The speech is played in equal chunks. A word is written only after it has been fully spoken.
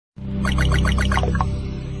Hi,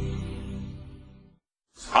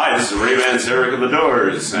 this is Ray Manzarek of The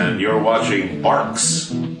Doors, and you're watching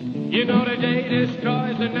Barks. You know the day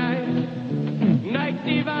destroys the night, night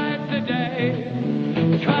divides the day.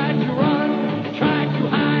 Try to run, try to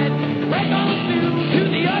hide, break on through to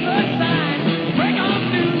the other side, break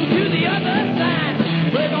on through to the other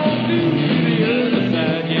side, break on through to the other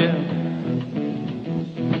side, yeah.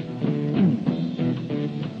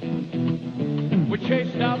 We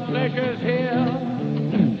chased our pleasures here,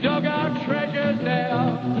 dug our treasures there.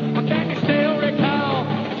 I can still recall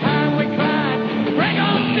the time we cried, break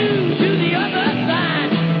on through to the other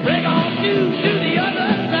side, break on through to the other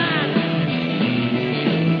side.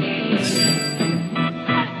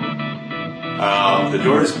 The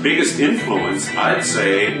Doors' biggest influence, I'd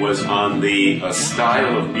say, was on the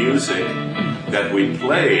style of music that we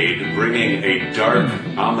played, bringing a dark,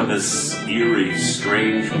 ominous, eerie,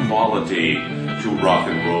 strange quality to rock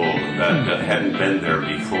and roll that hadn't been there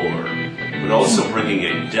before, but also bringing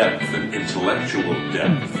a depth, an intellectual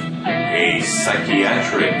depth, a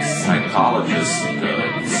psychiatric, psychologist,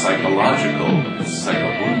 psychological,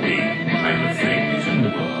 psychobundi kind of thing to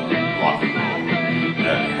rock and roll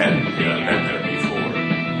that hadn't been there before.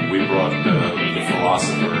 We brought the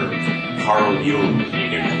philosopher Carl Jung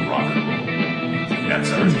into rock and roll. That's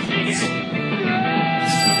our influence.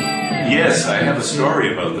 Yes, I have a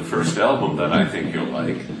story about the first album that I think you'll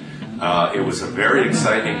like. It was a very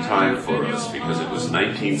exciting time for us because it was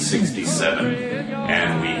 1967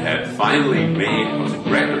 and we had finally made a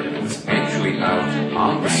record. It was actually out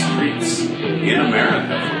on the streets in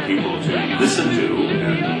America for people to listen to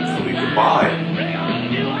and hopefully to buy.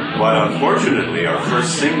 But unfortunately, our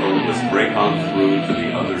first single was Break On Through to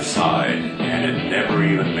the Other Side, and it never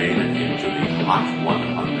even made it into the Hot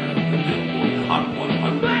 100, the Billboard Hot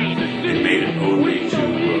 100. It made it only to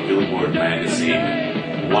Billboard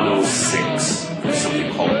magazine 106 for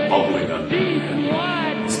something called Bubbling Under.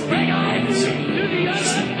 And this big magazine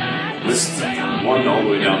just lists from 1 all the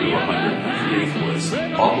way down to 100. Underneath was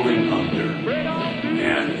Bubbling Under.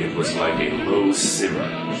 And it was like a low simmer,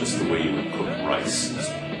 just the way you would cook rice.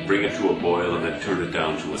 Just bring it to a boil and then turn it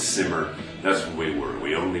down to a simmer. That's what we were.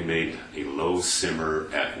 We only made a low simmer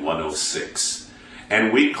at 106.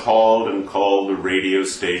 And we called and called the radio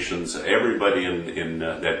stations, everybody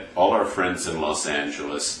that all our friends in Los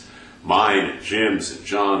Angeles, mine and Jim's and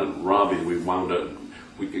John and Robbie, we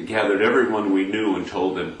gathered everyone we knew and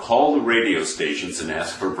told them, call the radio stations and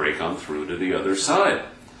ask for Break On Through to the Other Side.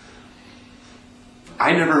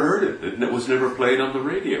 I never heard it. It was never played on the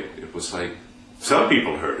radio. It was like, some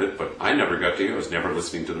people heard it, but I never got to hear it. I was never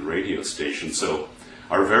listening to the radio station. So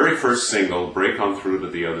our very first single, Break On Through to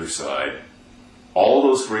the Other Side, all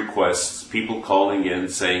those requests, people calling in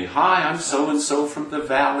saying, hi, I'm so-and-so from the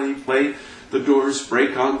Valley, play the Doors'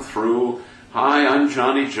 Break On Through. Hi, I'm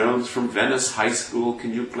Johnny Jones from Venice High School.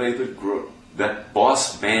 Can you play that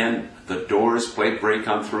boss band, the Doors, play Break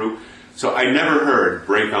On Through? So I never heard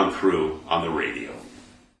Break On Through on the radio.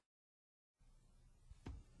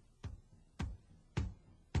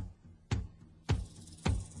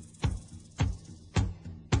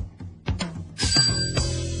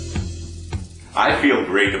 I feel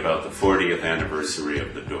great about the 40th anniversary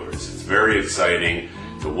of the Doors. It's very exciting.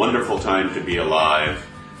 It's a wonderful time to be alive.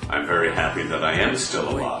 I'm very happy that I am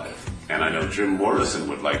still alive. And I know Jim Morrison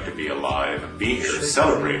would like to be alive and be here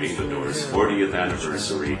celebrating the Doors' 40th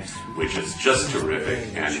anniversary, which is just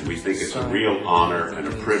terrific. And we think it's a real honor and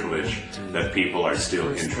a privilege that people are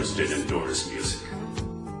still interested in Doors music.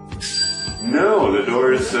 No, the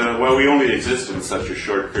Doors, well, we only existed in such a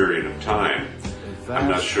short period of time. I'm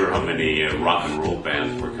not sure how many rock and roll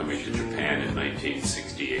bands were coming to Japan in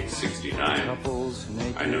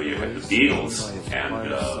 1968-69. I know you had the Beatles,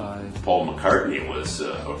 and Paul McCartney was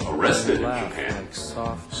arrested in Japan.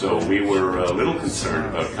 So we were a little concerned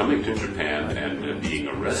about coming to Japan and being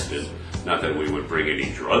arrested. Not that we would bring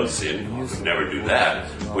any drugs in, we would never do that,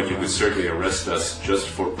 but you could certainly arrest us just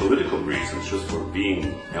for political reasons, just for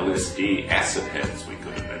being LSD acid heads, we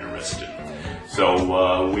could have been arrested.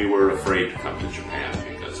 So we were afraid to come to Japan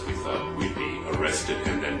because we thought we'd be arrested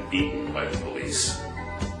and then beaten by the police.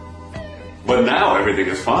 But now everything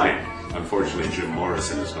is fine. Unfortunately, Jim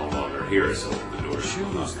Morrison is no longer here, so the Doors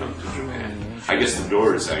will not come to Japan. I guess the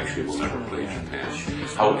Doors actually will never play Japan.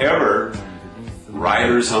 However,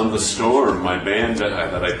 Riders on the Storm, my band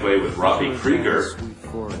that I play with Robbie Krieger,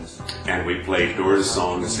 and we play Doors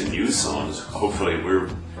songs and you songs. Hopefully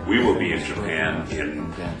we will be in Japan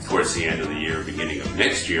towards the end of the year, beginning of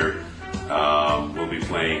next year. We'll be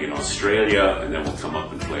playing in Australia, and then we'll come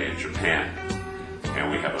up and play in Japan. And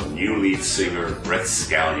we have a new lead singer, Brett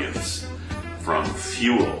Scallions, from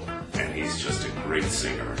Fuel. And and he's just a great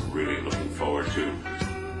singer. I'm really looking forward to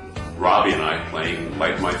Robbie and I playing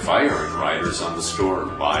Light My Fire and Riders on the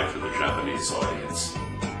Storm live for the Japanese audience.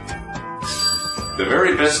 The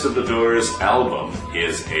Very Best of the Doors album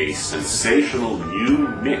is a sensational new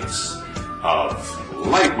mix of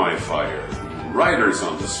Light My Fire, Riders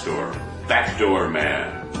on the Storm, Backdoor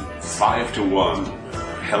Man, 5 to 1,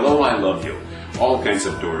 Hello I Love You, all kinds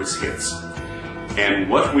of Doors hits. And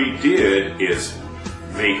what we did is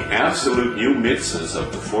make absolute new mixes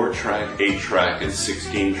of the 4-track, 8-track, and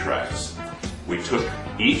 16 tracks. We took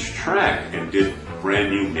each track and did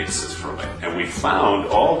brand new mixes from it. And we found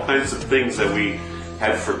all kinds of things that we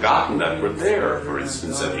had forgotten that were there. For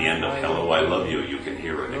instance, at the end of Hello, I Love You, you can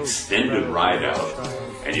hear an extended ride out,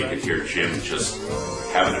 and you can hear Jim just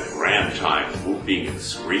having a grand time, whooping and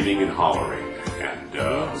screaming and hollering. And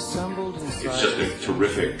it's just a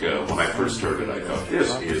terrific, when I first heard it, I thought,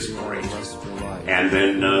 this is great. And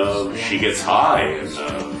then She Gets High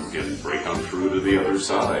and can break on through to the other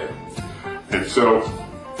side. And so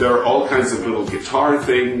there are all kinds of little guitar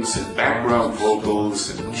things and background vocals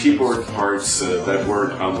and keyboard parts that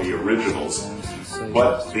weren't on the originals.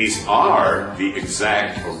 But these are the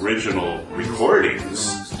exact original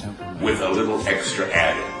recordings with a little extra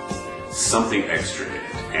added, something extra in it.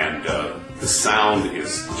 And the sound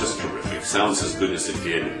is just terrific. Sounds as good as it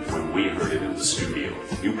did when we heard it in the studio.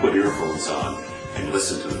 You put earphones on and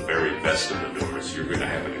listen to the very best of the Doors, you're going to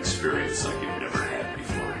have an experience like you've never had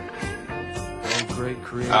before.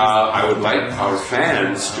 I would like our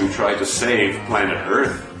fans to try to save planet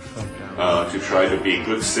Earth, to try to be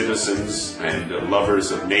good citizens and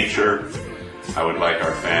lovers of nature. I would like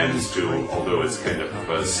our fans to, although it's kind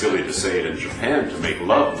of silly to say it in Japan, to make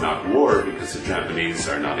love, not war, because the Japanese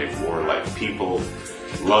are not a warlike people,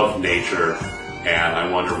 love nature, and I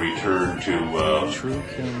want to return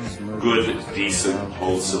to good, decent,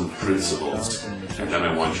 wholesome principles. And then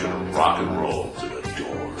I want you to rock and roll to the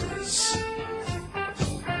Doors.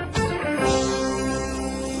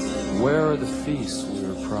 Where are the feasts we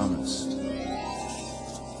were promised?